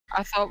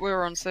I thought we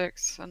were on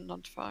 6 and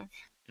not 5.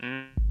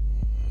 Mm.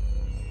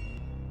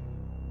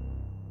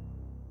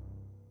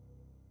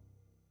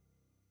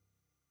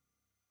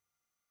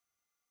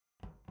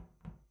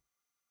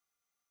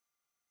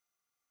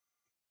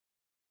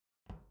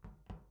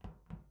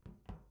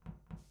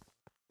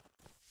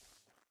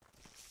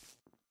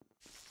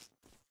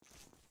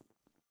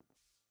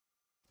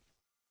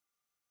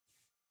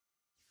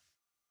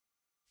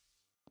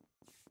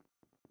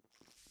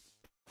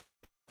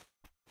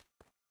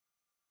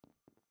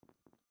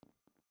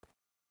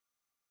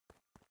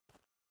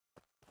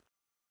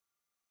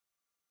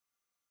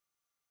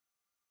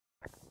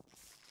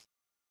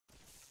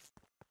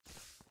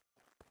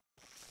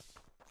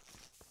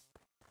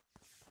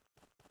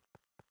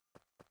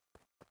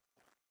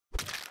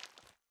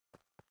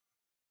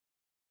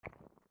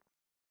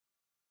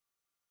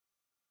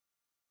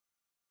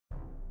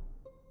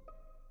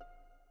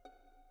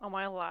 Am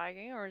I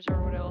lagging or is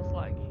everybody else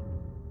lagging?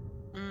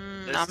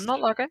 I'm not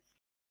lagging.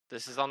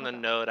 This is on the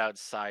node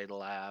outside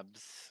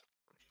labs.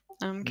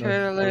 I'm No,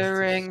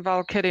 clearing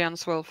Valkyrie and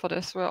Swill for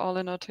this. We're all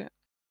in O2.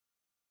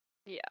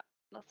 Yeah,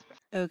 that's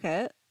fair.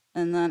 Okay.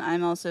 And then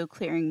I'm also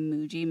clearing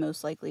Muji,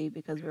 most likely,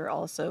 because we're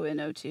also in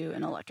O2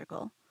 and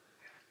electrical.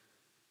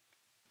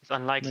 It's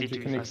unlikely Muji, to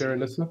can be you clear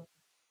fuzzy. Alyssa?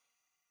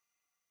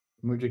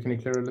 Muji, can you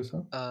clear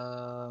Alyssa?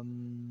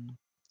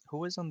 Who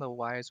was on the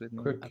wires with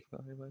me? Quick. I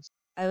forgot who it was.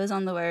 I was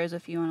on the wires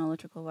with you on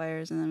electrical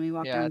wires, and then we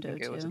walked Yeah, I down to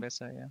think O2. it was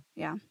Alyssa, yeah.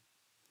 Yeah.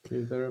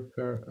 Okay, they're a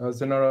pair.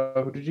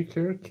 Zenara, who did you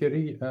clear?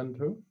 Kitty and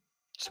who?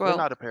 Swill. We're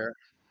not a pair.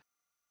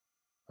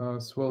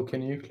 Swill,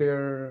 can you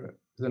clear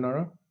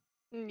Zenara?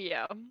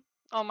 Yeah.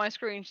 On my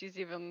screen, she's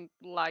even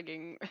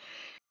lagging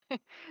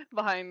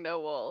behind the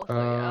wall. So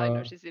yeah, I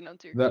know she's in on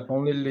 2. That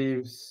only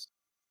leaves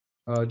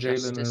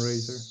Jalen and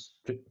Razor.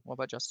 Justice. What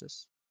about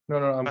Justice? No,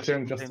 I'm That's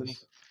clearing including me.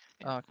 Justice.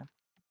 Oh, okay.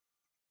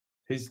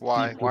 He's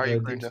Why? deep Why are you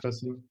with clearing deep Justice?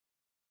 specimen.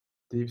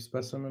 Deep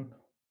specimen.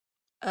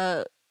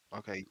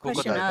 Okay.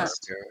 Question that up.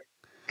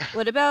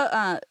 What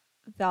about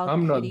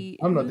Valkyrie?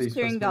 I'm not Who's deep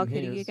clearing specimen, he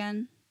Valkyrie is.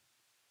 again?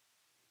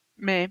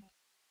 Me.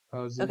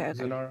 Okay.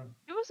 Zenara.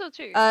 It was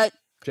O2. I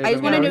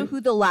just want to know Jalen,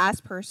 who the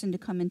last person to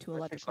come into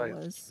electrical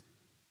was.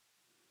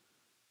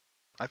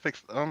 I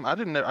fixed.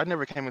 I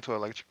never came into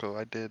electrical.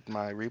 I did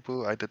my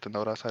reboot. I did the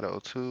node outside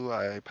of O2.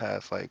 I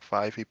passed like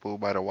 5 people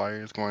by the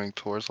wires going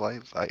towards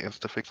lights. I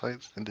insta fixed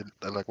lights and did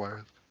like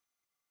wires.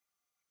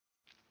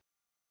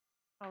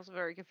 I was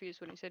very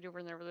confused when you said you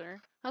were never there.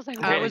 I was like,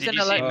 I Jalen, was did in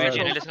you see Muji and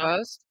electrical Alyssa?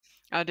 first.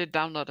 I did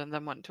download and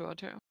then went to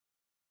O2.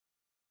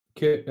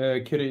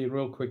 Kitty,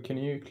 real quick, can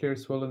you clear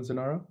Swill and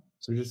Zenara?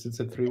 So just it's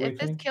a 3-way If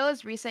this thing. kill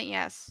is recent,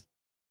 yes.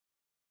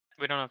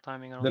 We don't have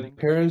timing, I don't The think.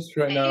 pairs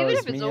right now even is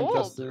if it's me and old,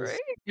 Justice. right?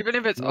 Even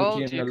if it's Muji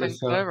old, and you can Alyssa.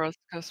 clear us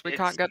because we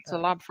can't get to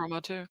lab from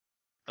O2.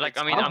 Like,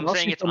 I mean, I'm I'm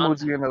saying vouching it's for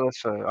Muji and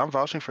Alyssa. I'm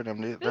vouching for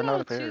them. They're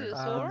not a pair. They're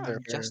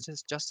a pair.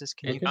 Justice,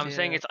 can you I'm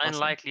saying clear it's Fuzzy?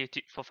 unlikely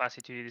for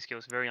Fassi to do these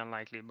kills. Very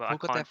unlikely, but Who I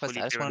got there can't first?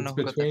 fully I just clear want to it.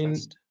 know who got there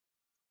first.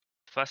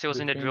 Fassi was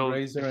in the between drill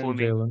Razor before and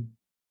me, Jalen.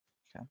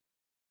 Okay.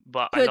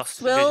 but I Put lost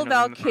the Swill, vision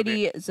of him for a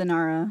bit. Valkyrie,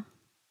 Zenara.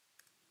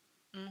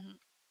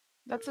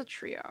 That's a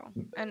trio.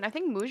 And I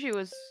think Muji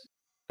was.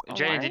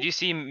 Jalen, did you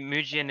see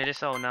Muji and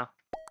Alyssa or no?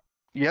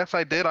 Yes,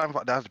 I did.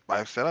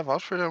 I said I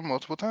vouched for them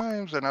multiple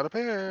times. They're not a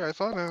pair. I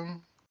saw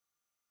them.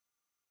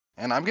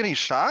 And I'm getting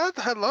shot?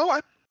 Hello?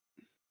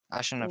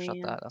 I shouldn't have shot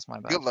that. That's my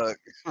bad. Good luck.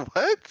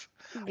 What?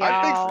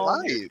 I fixed Yo.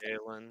 light.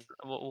 Jalen.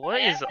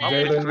 What is up with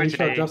Jalen, crew we shot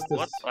today? Justice.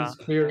 What He's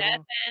the? clear.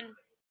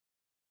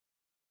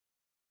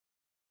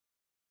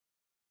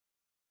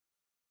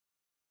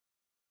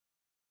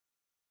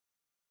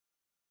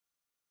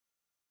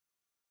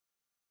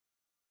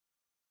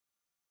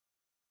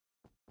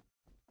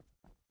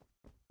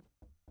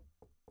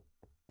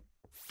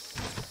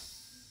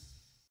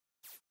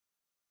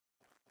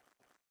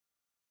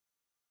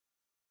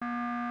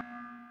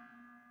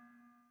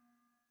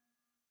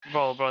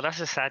 Bro, that's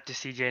just sad to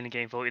see Jalen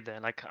getting voted there.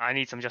 Like, I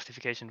need some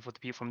justification for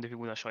from the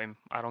people that shot him.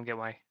 I don't get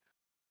why.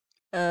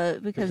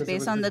 Because it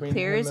based was on the between him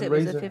clears, and it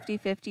was a Razor.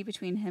 50-50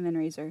 between him and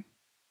Razor.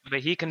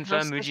 But he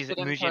confirmed Justice Muji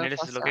didn't and clear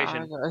Alyssa's Fassi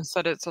location. either. I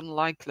said it's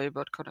unlikely,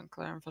 but couldn't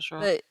clear him for sure.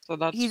 But so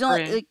that's he's free.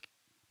 only like,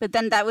 but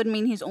then that would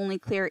mean he's only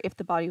clear if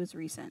the body was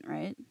recent,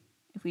 right?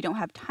 If we don't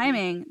have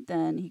timing,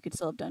 then he could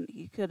still have done.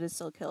 He could have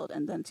still killed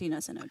and then seen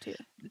us in O2.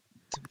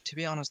 To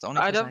be honest, the only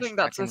I person don't think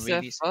that's a can safe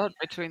really vote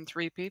between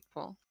 3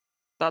 people.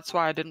 That's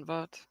why I didn't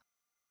vote.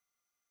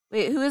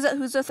 Wait, who is it?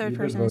 Who's the third You did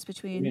person vote is for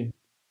between? me.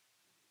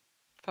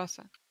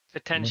 Fassi.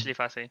 Potentially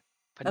Fassi.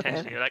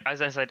 Potentially. Okay. Like,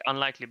 as I said,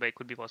 unlikely, but it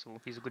could be possible.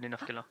 He's a good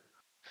enough killer.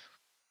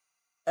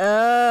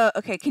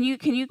 Okay. Can you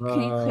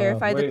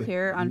clarify the Wait,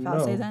 clear on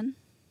False no. then?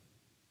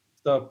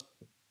 Stop.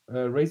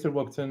 Razor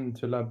walked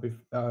into lab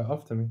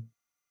after me.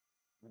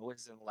 I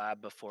was in lab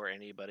before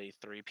anybody.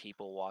 3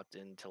 people walked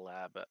into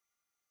lab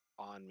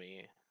on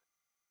me.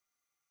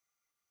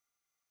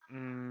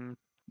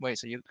 Wait,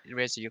 so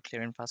you're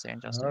clearing Fuzzy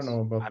and Justice? I don't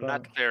know about I'm that.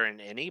 not clearing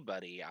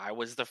anybody. I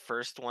was the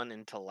first one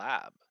into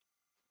lab.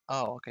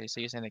 Oh, okay. So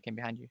you're saying they came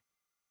behind you?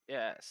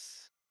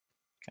 Yes.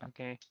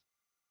 Okay.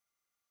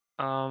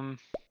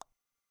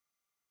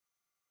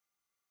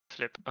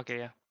 Flip. Okay,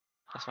 yeah,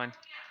 that's fine.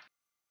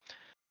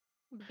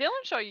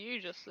 Dylan shot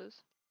you,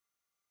 Justice.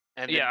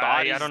 And Yeah, the I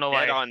body's don't know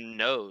dead why. on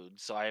node,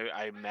 so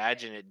I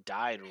imagine it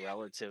died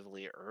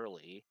relatively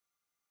early.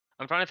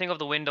 I'm trying to think of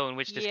the window in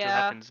which this kill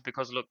Yeah. happens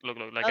because look, like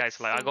That's guys,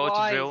 like I go to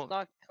why drill. it's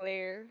not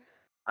clear.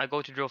 I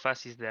go to drill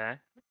fast. He's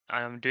there.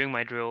 I'm doing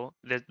my drill.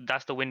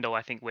 That's the window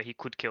I think where he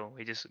could kill.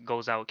 He just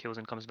goes out, kills,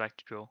 and comes back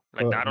to drill.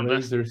 Like I But don't.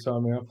 Razor saw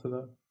me after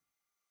that.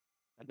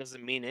 That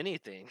doesn't mean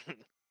anything.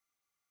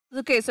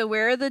 Okay, so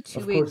where are the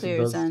two-way course it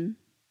clears does. then?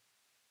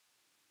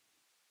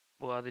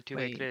 Well, the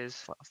two-way Wait, clears.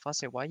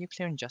 Fussy, why are you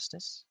clearing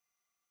Justice?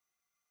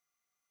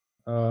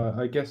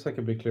 I guess I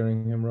could be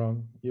clearing him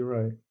wrong. You're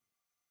right.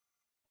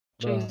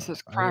 But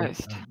Jesus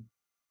Christ.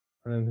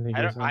 I didn't think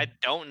it was I him.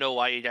 don't know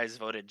why you guys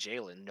voted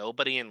Jalen.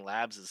 Nobody in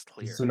labs is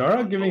clear. I Zanara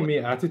don't giving know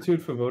me what-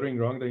 attitude for voting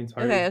wrong the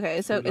entire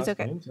Okay, so two it's last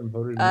okay. games and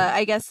voted me.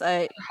 I guess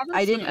I haven't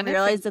said didn't anything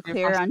realize the to you,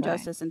 clear on Fassi.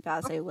 Justice and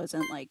Face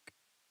wasn't like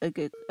a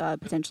good The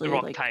potentially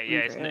wrong like tie. Yeah,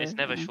 it's unfair.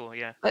 never Yeah. sure.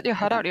 Yeah. Let your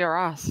head out your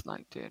ass,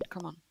 like, dude.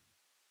 Come on.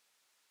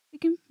 We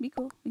can be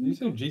cool. We Did can you be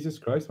say cool. Jesus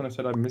Christ when I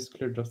said I missed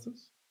clear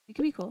justice? We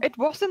can be cool. It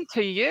wasn't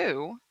to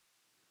you.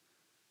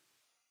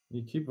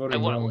 You keep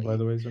voting what- wrong, by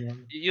the way,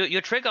 Zanara.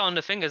 Your trigger on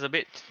the finger is a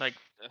bit like.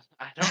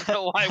 I don't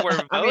know why we're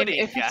I mean, voting.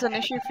 if it's an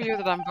guys. issue for you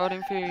that I'm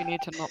voting for you, you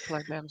need to not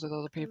play games with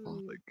other people.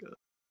 my god.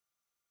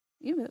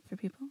 You vote for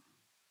people.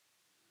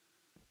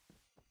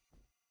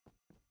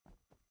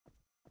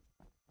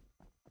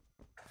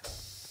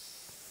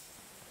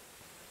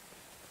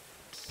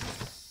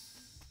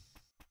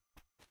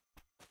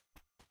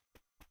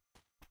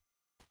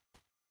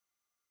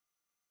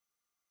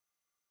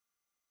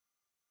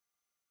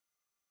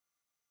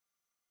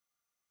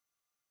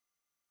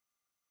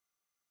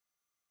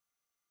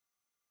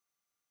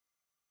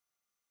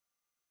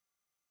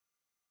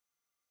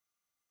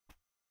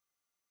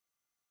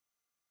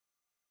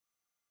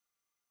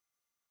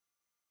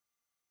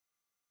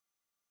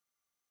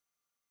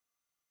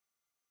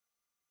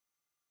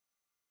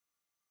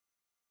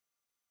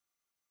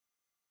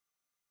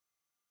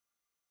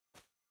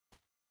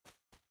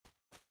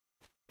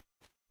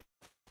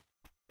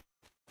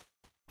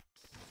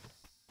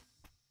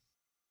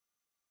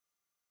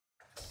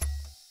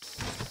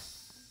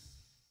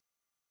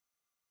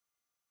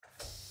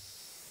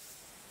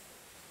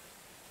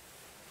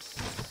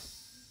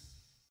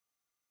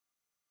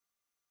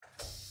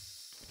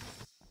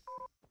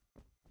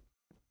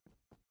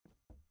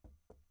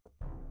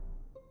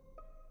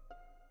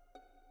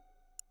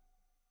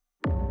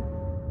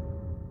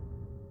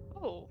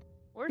 Oh,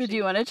 where's Did he?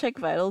 you want to check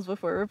vitals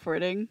before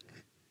reporting?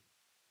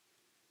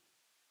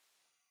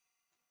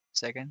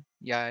 Second?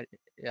 Yeah,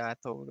 I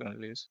thought we were gonna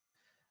lose.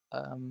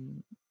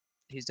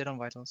 He's dead on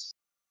vitals.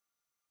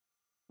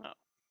 Oh.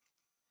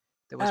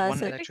 There was one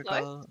so- Fix lights?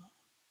 electrical.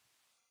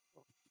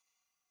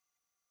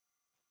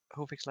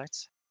 Who fixed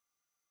lights?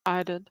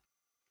 I did.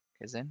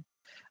 Okay, Zen.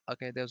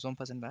 Okay, there was one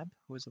person lab.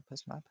 Who was the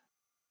person lab?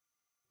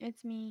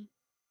 It's me.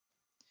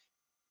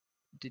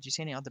 Did you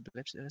see any other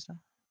blips, Alyssa?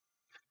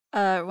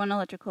 One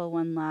electrical,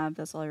 one lab.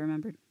 That's all I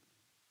remembered.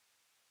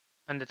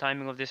 And the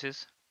timing of this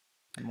is.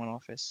 In one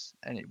office,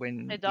 and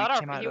when Hey, we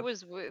Dada, came out he of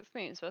was with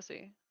me,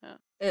 especially. Yeah.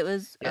 It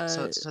was yeah,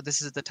 so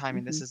this is the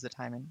timing. This mhm. is the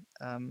timing.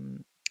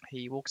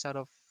 He walks out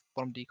of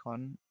bottom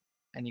decon,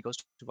 and he goes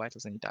to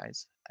vitals and he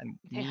dies. And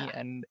me Yeah.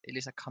 and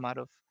Elisa come out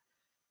of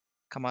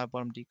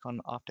bottom decon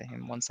after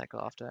him, 1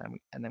 cycle after,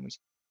 and then we see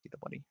the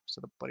body.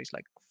 So the body's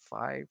like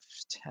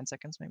 5-10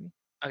 seconds maybe.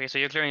 Okay, so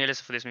you're clearing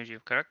Alyssa for this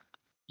Muji, correct?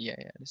 Yeah,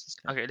 this is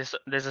clear. Okay,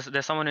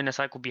 there's someone in the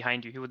cycle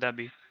behind you. Who would that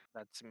be?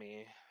 That's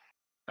me.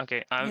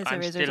 Okay, Yeah, so I'm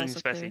Razor's still in also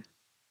clear. Speci.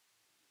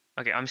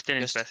 Okay, I'm still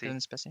in You're still Speci. in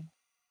Speci?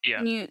 Yeah.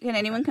 Can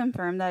anyone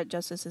confirm that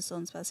Justice is still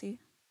in Speci?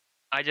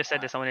 I just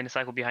said there's someone in the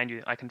cycle behind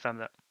you. I confirm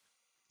that.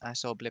 I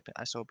saw a blip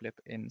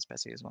in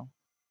Speci as well.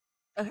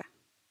 So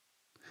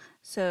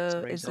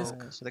So is this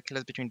Razor, so the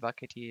killer's between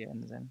Vakiti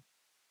and Zen,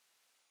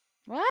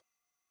 What?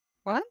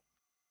 right?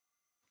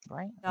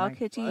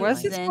 Valkiti,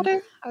 Where's this Zen? body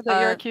that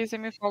you're uh,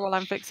 accusing me for while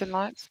I'm fixing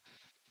lights?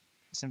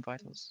 It's in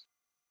vitals.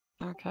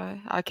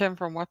 Okay, I came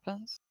from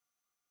weapons.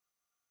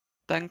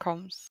 Then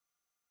comms.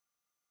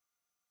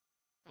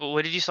 Well,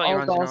 where did you start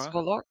your All run, doors Zenora?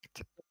 were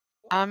locked.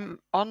 I'm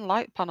on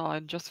light panel,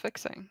 I'm just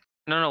fixing.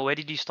 No, where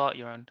did you start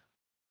your run?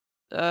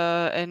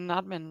 In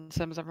admin,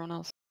 same as everyone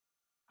else.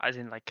 As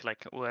in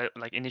where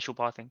initial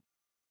pathing.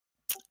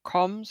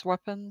 Comms,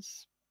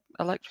 weapons,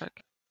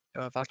 electric.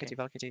 Valkiti,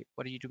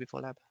 what did you do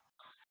before lab?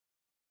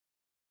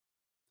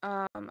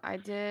 I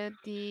did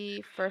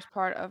the first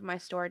part of my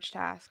storage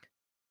task.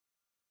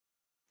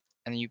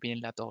 And you've been in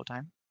lab the whole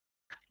time?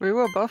 We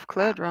were both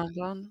cleared round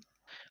one.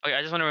 Okay,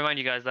 I just want to remind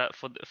you guys that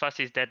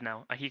Fassi is dead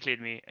now. He cleared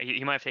me.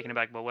 He might have taken it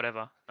back, but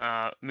whatever.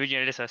 Muji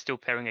and Alyssa are still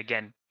pairing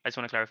again. I just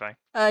want to clarify.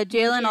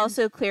 Jalen Muji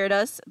also cleared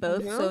us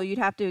both, so who? you'd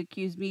have to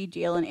accuse me,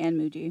 Jalen, and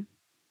Muji.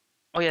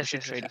 Oh yes, should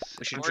yes, trade- yes.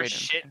 we should I'm More trade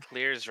tripping. shit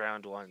clears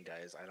round one,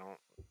 guys. I don't.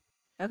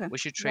 Okay. We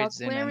should Well, trade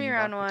Zen clear and me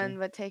round Valkiti. one,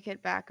 but take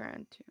it back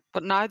round two.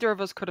 But neither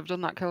of us could have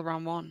done that kill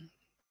round one.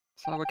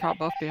 So we can't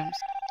both be him.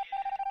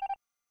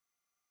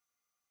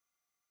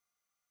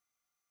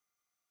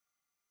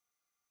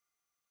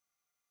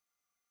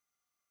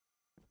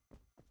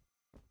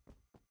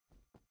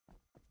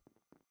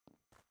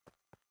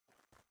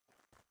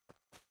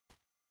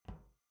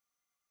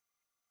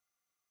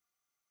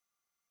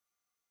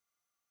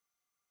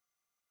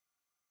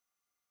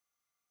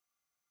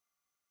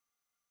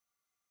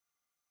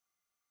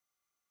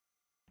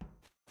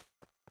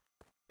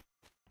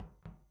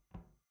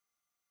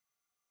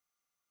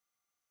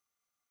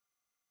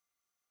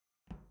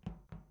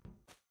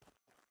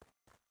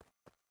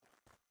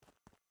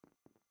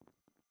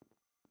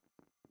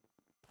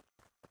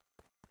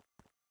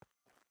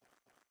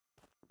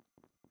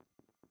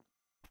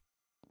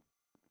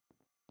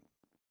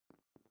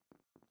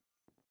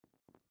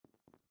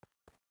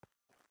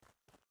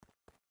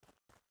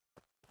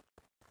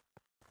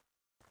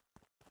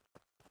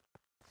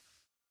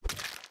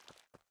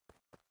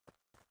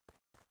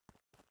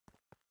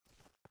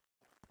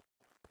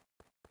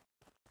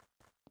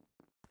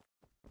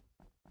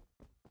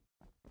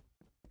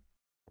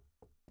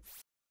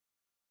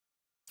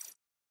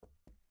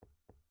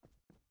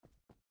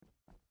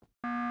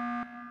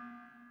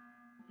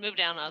 Move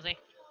down, Ozzy.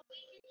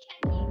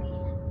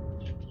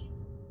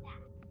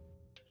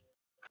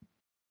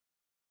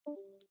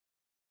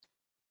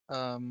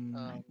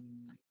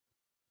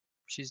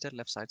 She's dead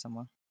left side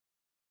somewhere.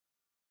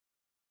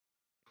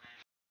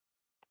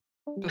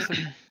 I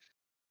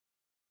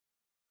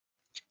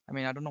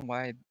mean, I don't know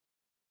why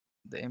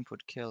the imp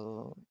would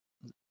kill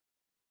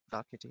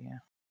Valkyrie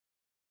here.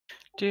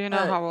 Do you know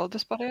how old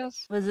this body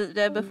is? Was it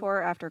dead before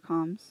or after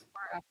comms?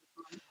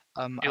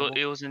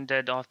 It wasn't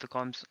dead after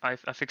comms. I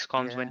fixed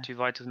comms, went Yeah. to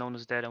Vital, no one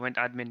was dead. I went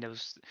admin, there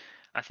was,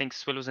 I think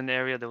Swill was in the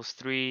area, there was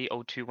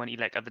 302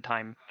 elect at the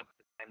time.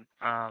 And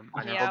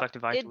then go Yeah, back to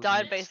Vitals. it and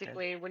died it's dead.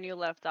 basically when you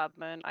left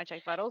admin. I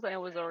checked vitals and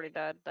it was already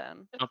dead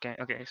then. Okay,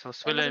 so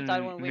Swill Unless it and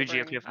died when we were Muji are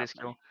in clear for this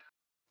admin.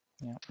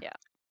 kill. Yeah.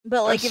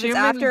 But like if it's Assuming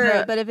after,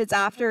 that- but if it's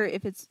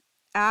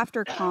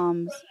after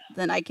comms,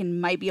 then I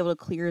might be able to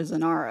clear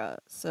Zanara.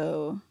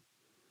 So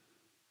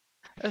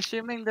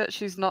Assuming that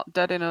she's not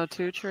dead in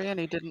O2 tree and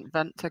he didn't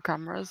vent to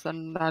cameras,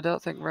 then I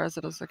don't think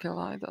Reza does the kill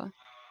either.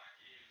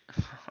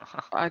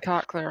 I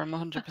can't clear him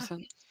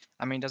 100%.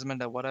 I mean, doesn't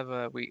matter.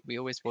 Whatever. We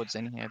always vote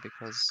Zin here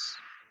because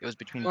it was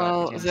between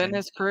Well, Valkyrie and Zin Zin.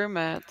 is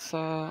crewmate,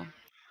 so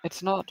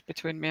it's not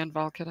between me and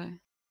Valkyrie.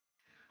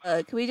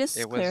 can we just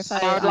It was- clarify?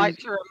 And I would on- like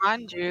to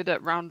remind you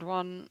that round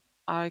 1,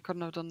 I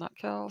couldn't have done that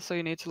kill, so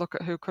you need to look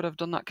at who could have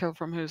done that kill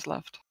from who's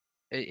left.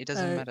 It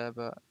doesn't matter,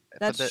 but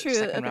that's for the true,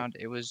 second okay. round,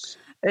 it was.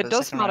 It for the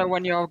does second matter round-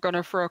 when you're going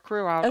to throw a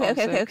crew out Okay, on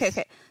okay, 6.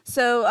 okay.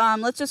 So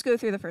let's just go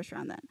through the first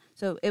round then.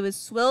 So it was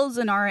Swill,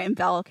 Zanara, and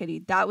Valkyrie.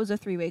 That was a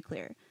 3-way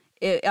clear.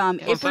 If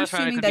we're first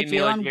round, it assuming could that be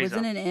me or Jalen Jason.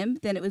 wasn't an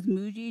imp, then it was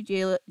Muji,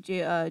 Jalen,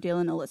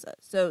 Alyssa.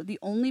 So the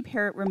only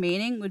pair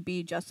remaining would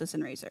be Justice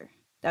and Razor.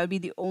 That would be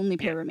the only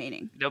pair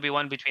remaining. There'll be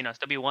one between us.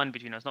 There'll be one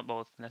between us, not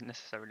both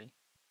necessarily.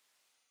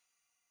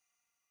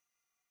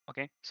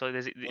 Okay, so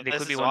there Well, could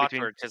this be is one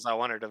between. awkward because I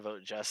want her to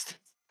vote Justice.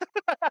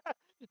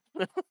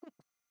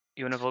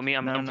 You wanna vote me?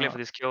 I'm clear for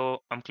this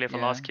kill. I'm clear for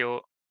last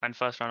kill and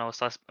first round I was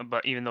sus.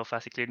 But even though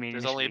Fassi cleared me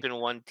There's initially. only been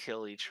one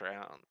kill each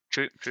round.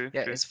 True.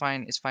 Yeah, it's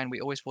fine. It's fine. We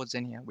always vote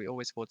Zin here.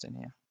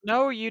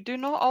 No, you do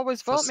not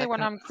always For vote me when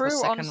second- I'm for crew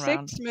on second 6,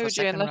 round- for Muji,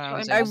 second unless round,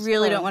 you're Zin. I imposter.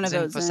 really don't want to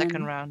Zin vote for Zin.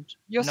 second round.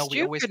 You're No,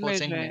 we always stupid, vote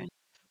Zin Muji. here.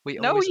 We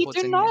No, always you vote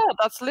do Zin not. here.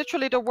 That's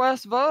literally the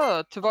worst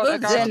vote to vote a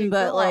Vote guy Zin, to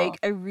but kill like off.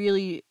 I don't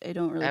really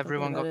feel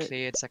Everyone good got about it.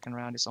 cleared second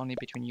round. It's only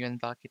between you and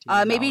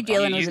Valkyrie. Maybe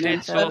Jalen You was an did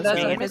imp. so So well.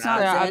 if it's Honestly,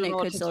 not I Zin, don't it know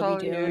what could to still tell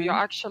be you. Jalen. You're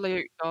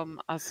actually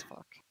dumb as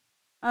fuck.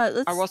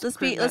 Let's wasn't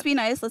be crewmate.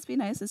 nice. Let's be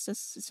nice. It's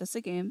just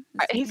a game.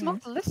 He's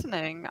not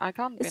listening. I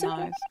can't be It's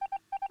okay.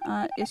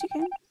 nice. Yes, you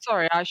can.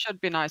 Sorry, I should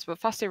be nice, but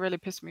Fassi really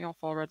pissed me off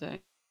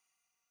already.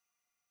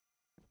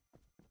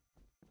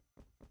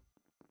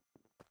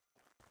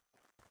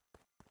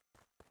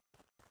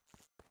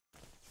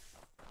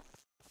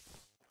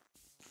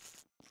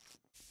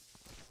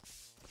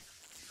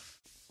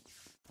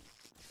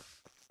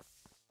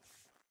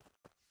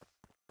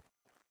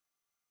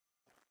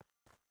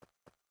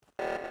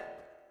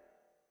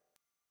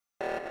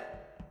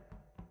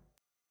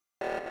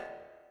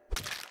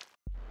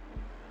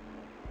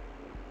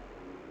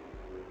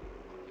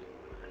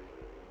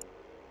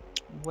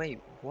 Wait,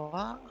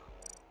 what?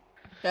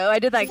 So I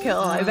did that kill.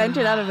 I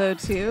vented out of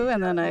O2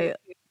 and then I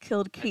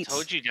killed I Keats.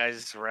 told you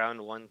guys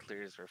round 1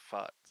 clears were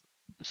fucked.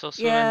 So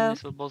Swill Yeah. and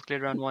Lisa both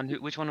cleared round 1.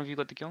 Which one of you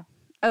got the kill?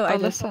 Oh, I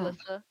did.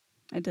 Alyssa.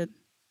 I did.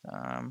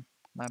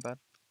 My bad.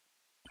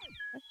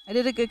 I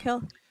did a good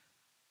kill.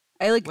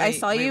 I Wait,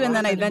 saw wait, you what and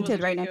then I happened?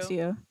 vented right next to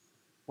you.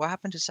 What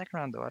happened to second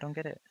round though? I don't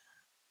get it.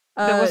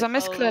 There was a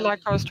misclear like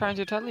I was trying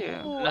to tell you.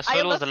 No, I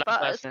Swill was the left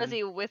last person.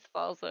 Fuzzy with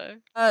Falzo.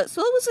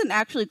 Swill wasn't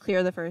actually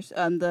clear the first.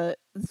 The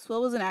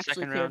Swill wasn't actually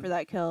Second clear round. for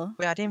that kill.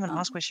 Wait, I didn't even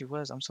ask where she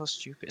was. I'm so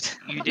stupid.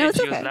 You No, did. it's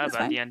She was okay. lab It's at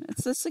fine. the end.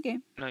 It's just a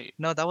game. No,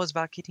 No, that was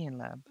Valkyrie in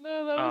lab.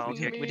 No, that Oh,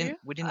 was okay. me.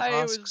 We didn't I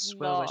ask was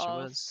Swill where she not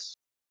was.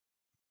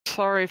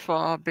 Sorry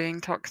for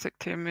being toxic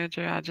to you,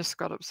 Muji. I just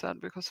got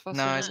upset because Fassi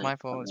No, really it's my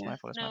pissed fault. me. It's my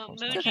fault. It's my No, fault.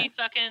 Muji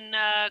fucking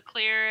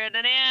cleared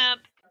an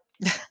imp.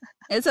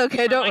 It's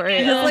okay. Don't worry.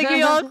 It's like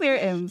we all clear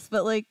imps,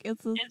 but like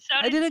it's. And so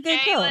I did a good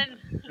kill. Jalen.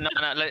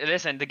 No,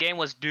 listen. The game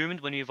was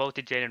doomed when we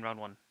voted Jalen round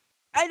 1.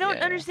 I don't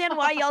understand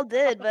why y'all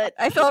did, but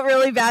I felt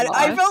really bad. No,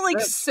 I felt like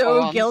it's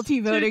so fun. guilty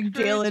voting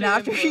Jalen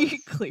after he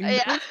cleared.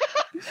 Yeah.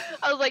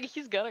 I was like,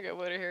 he's gonna get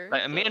voted here.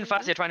 Like, me and so-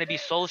 Fassi are trying to be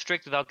so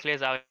strict without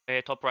clears out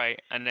here top right,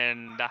 and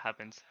then that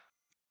happens.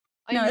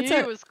 I No, knew it's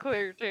it a- was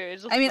clear too. It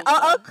just I mean, was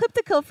I'll bad. clip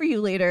the kill for you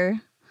later.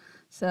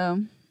 So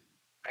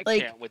I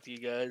Like- can't with you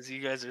guys.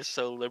 You guys are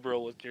so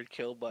liberal with your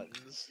kill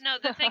buttons. No,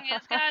 the thing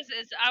is, guys,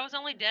 is I was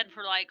only dead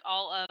for like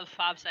all of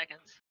 5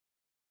 seconds.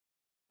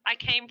 I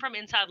came from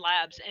inside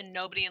labs and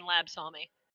nobody in labs saw me.